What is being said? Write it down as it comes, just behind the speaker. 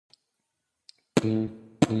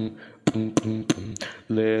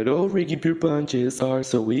Little Ricky, your punches are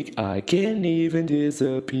so weak, I can't even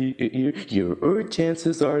disappear. Your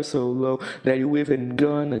chances are so low that you even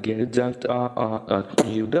gonna get dunked on.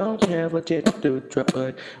 You don't have a chance to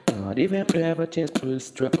try, not even have a chance to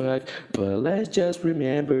strike. But let's just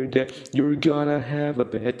remember that you're gonna have a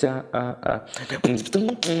bad time.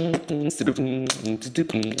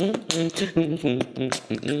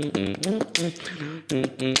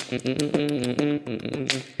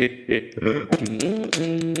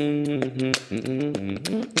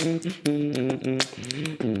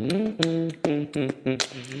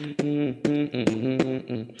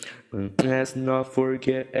 Let's not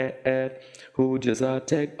forget who just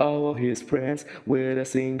attacked all of his friends with a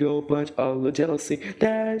single punch of the jealousy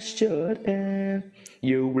that should end.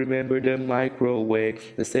 You remember the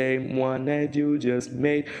microwave, the same one that you just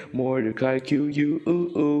made. Mordecai kill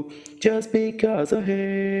you, just because of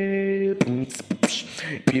hate.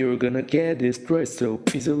 You're gonna get destroyed so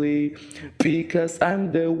easily because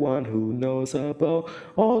I'm the one who knows about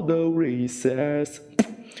all the reasons,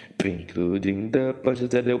 including the punches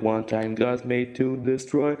that at one time got made to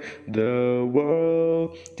destroy the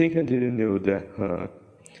world. Think I didn't know that, huh?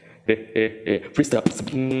 Hey, hey, hey, freestyle.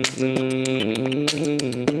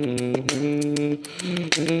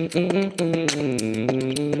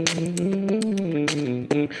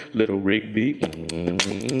 Little Rigby.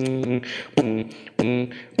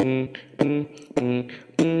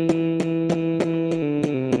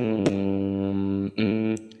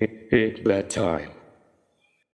 Bad time.